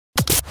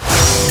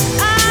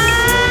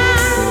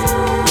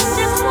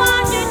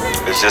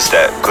Just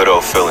that good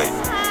old feeling.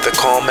 The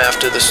calm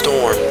after the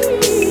storm.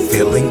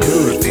 Feeling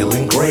good,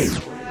 feeling great.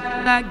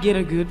 I get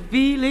a good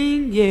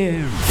feeling,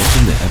 yeah.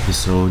 Welcome to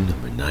episode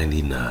number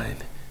 99.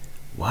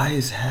 Why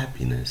is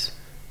happiness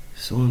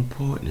so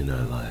important in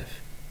our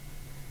life?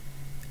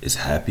 Is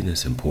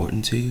happiness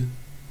important to you?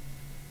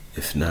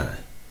 If not,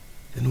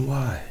 then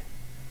why?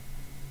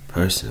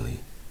 Personally,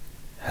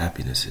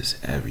 happiness is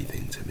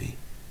everything to me.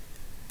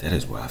 That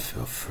is where I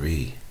feel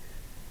free.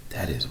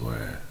 That is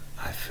where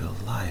I feel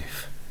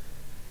life.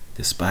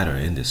 Despite our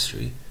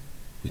industry,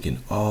 we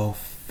can all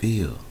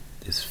feel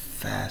this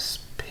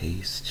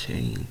fast-paced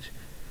change.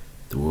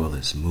 The world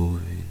is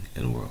moving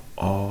and we're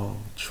all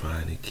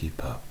trying to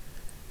keep up.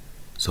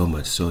 So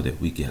much so that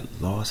we get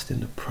lost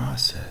in the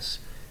process.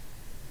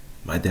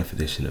 My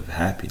definition of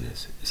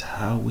happiness is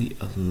how we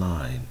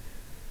align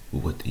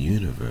with what the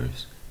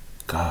universe,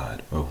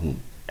 God, or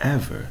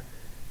whomever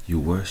you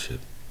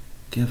worship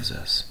gives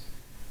us.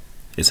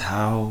 It's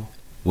how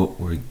what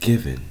we're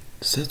given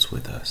sits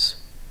with us.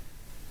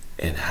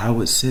 And how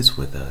it sits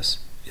with us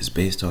is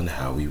based on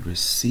how we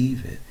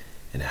receive it.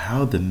 And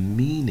how the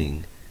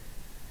meaning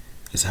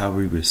is how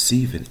we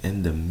receive it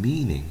and the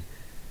meaning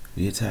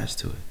we attach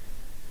to it.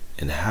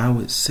 And how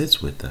it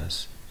sits with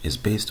us is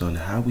based on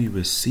how we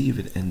receive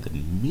it and the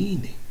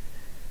meaning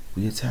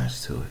we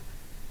attach to it.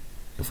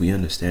 If we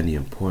understand the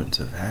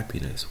importance of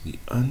happiness, we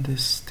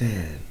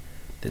understand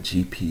the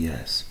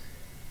GPS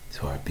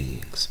to our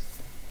beings.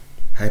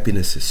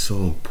 Happiness is so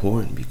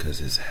important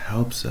because it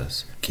helps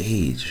us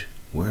gauge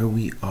where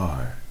we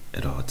are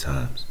at all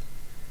times.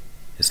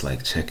 It's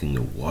like checking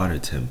the water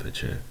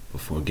temperature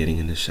before getting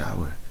in the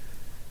shower.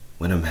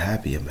 When I'm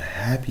happy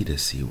to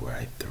see where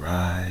I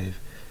thrive,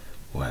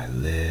 where I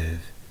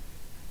live,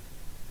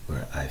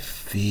 where I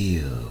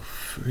feel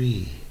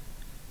free.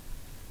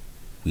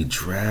 We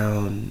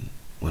drown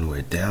when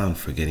we're down,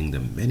 forgetting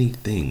the many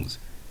things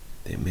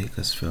that make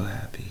us feel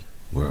happy.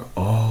 We're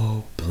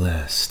all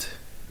blessed.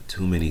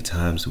 Too many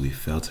times we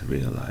fail to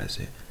realize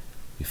it.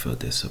 We feel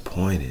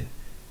disappointed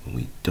when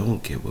we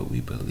don't get what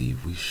we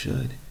believe we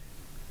should.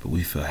 But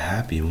we feel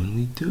happy when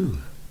we do.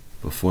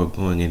 Before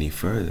going any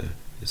further,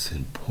 it's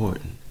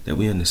important that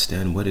we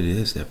understand what it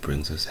is that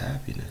brings us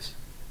happiness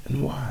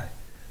and why.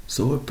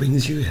 So what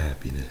brings you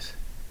happiness?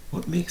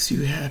 What makes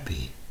you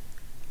happy?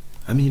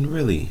 I mean,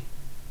 really,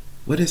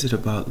 what is it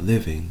about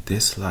living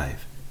this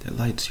life that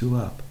lights you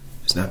up?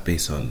 It's not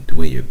based on the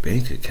way your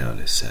bank account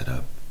is set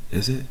up,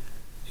 is it?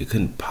 It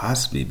couldn't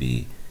possibly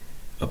be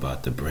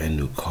about the brand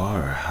new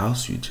car or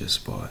house you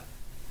just bought.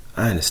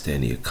 I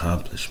understand the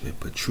accomplishment,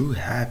 but true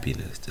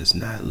happiness does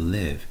not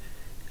live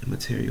in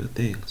material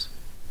things.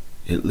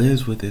 It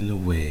lives within the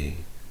way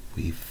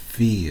we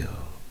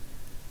feel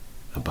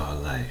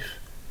about life.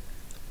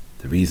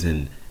 The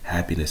reason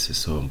happiness is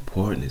so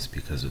important is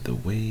because of the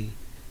way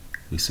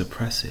we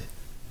suppress it.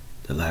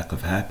 The lack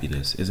of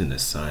happiness isn't a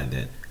sign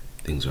that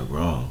things are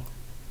wrong.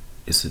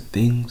 It's the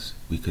things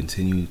we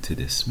continue to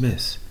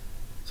dismiss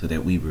so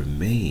that we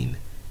remain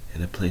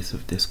in a place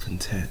of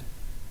discontent.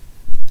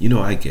 You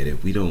know, I get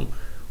it. We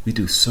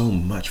do so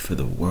much for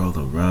the world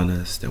around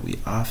us that we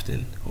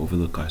often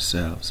overlook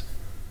ourselves.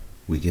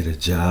 We get a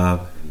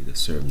job to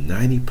serve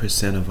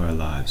 90% of our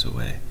lives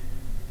away.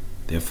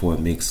 Therefore, it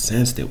makes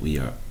sense that we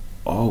are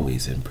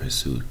always in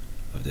pursuit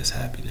of this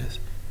happiness.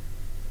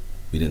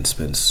 We didn't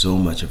spend so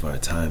much of our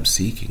time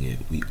seeking it,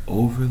 we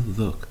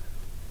overlook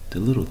the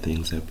little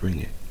things that bring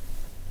it.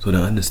 So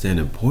to understand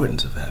the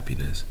importance of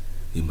happiness,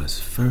 we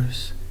must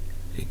first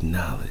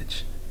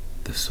acknowledge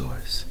the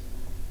source.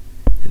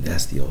 And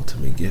that's the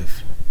ultimate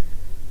gift.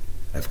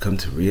 I've come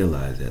to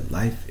realize that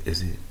life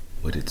isn't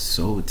what it's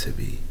sold to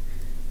be.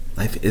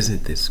 Life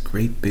isn't this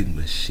great big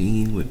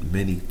machine with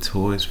many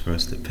toys for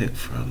us to pick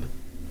from.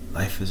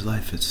 Life is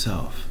life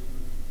itself.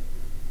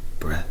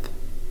 Breath,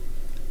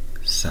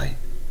 sight,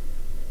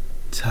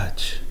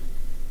 touch,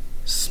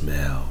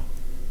 smell,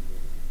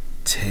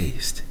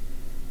 taste,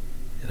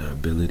 and our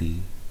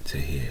ability to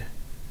hear.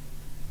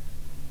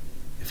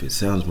 If it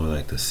sounds more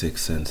like the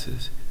six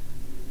senses,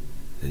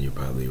 then you're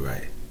probably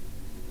right.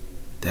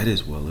 That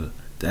is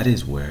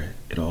where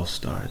it all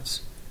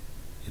starts.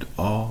 It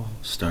all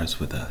starts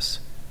with us.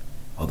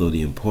 Although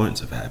the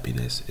importance of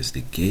happiness is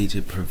the gauge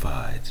it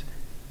provides,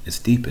 it's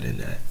deeper than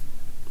that.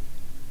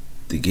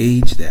 The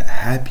gauge that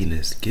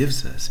happiness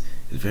gives us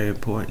is very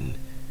important.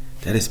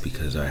 That is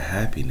because our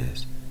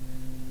happiness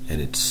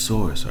and its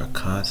source are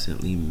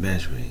constantly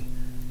measuring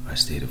our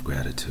state of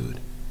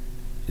gratitude.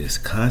 It is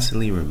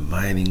constantly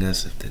reminding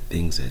us of the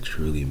things that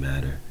truly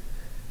matter.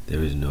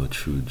 There is no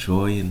true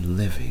joy in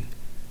living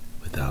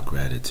without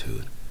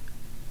gratitude.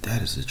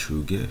 That is a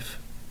true gift.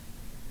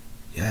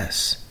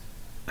 Yes,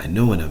 I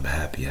know when I'm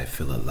happy I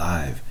feel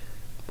alive,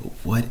 but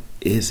what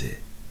is it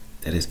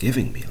that is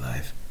giving me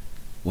life?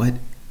 What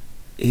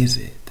is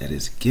it that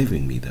is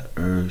giving me the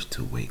urge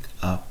to wake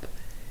up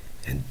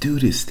and do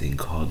this thing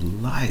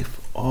called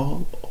life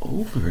all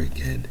over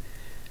again?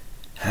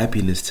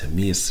 Happiness to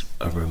me is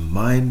a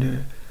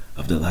reminder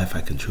of the life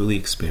I can truly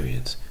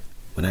experience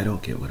when I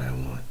don't get what I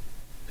want.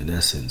 In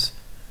essence,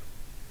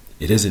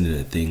 It isn't in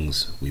the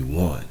things we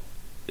want,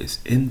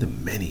 it's in the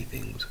many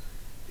things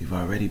we've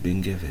already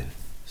been given.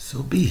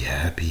 So be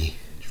happy.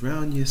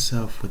 Drown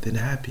yourself within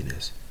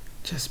happiness.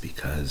 Just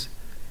because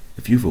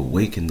if you've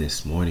awakened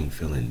this morning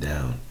feeling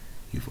down,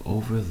 you've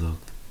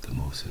overlooked the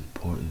most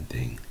important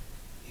thing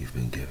you've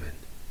been given: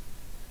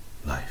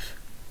 life.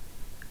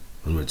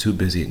 When we're too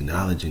busy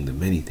acknowledging the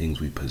many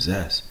things we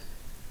possess,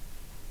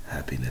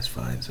 happiness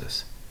finds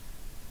us.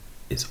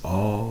 It's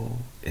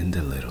all in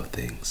the little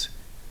things.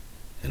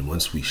 And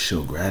once we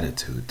show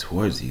gratitude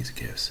towards these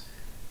gifts,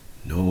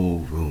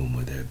 no room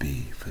will there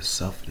be for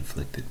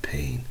self-inflicted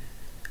pain.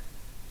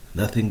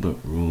 Nothing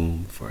but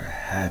room for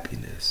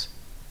happiness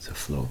to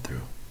flow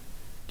through.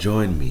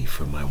 Join me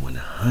for my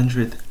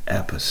 100th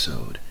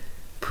episode,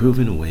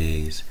 Proven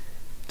Ways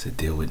to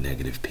Deal with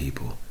Negative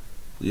People.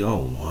 We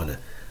all want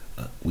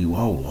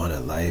a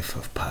life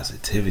of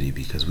positivity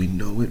because we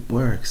know it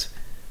works.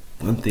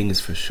 One thing is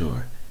for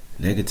sure,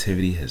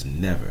 negativity has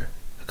never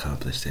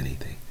accomplished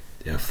anything.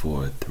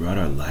 Therefore, throughout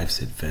our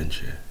life's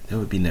adventure, there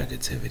would be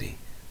negativity.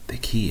 The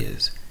key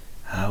is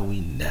how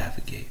we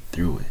navigate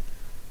through it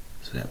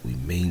so that we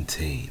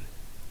maintain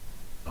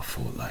a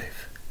full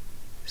life.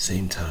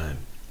 Same time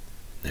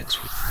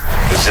next week.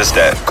 It's just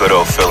that good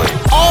old feeling.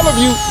 All of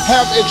you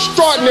have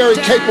extraordinary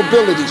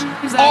capabilities.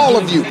 All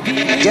of you.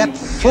 Get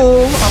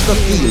full of the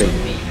feeling,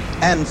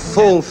 and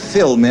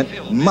fulfillment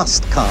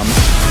must come.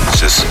 It's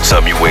just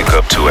something you wake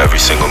up to every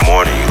single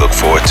morning. You look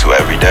forward to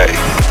every day.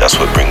 That's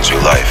what brings you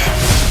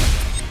life.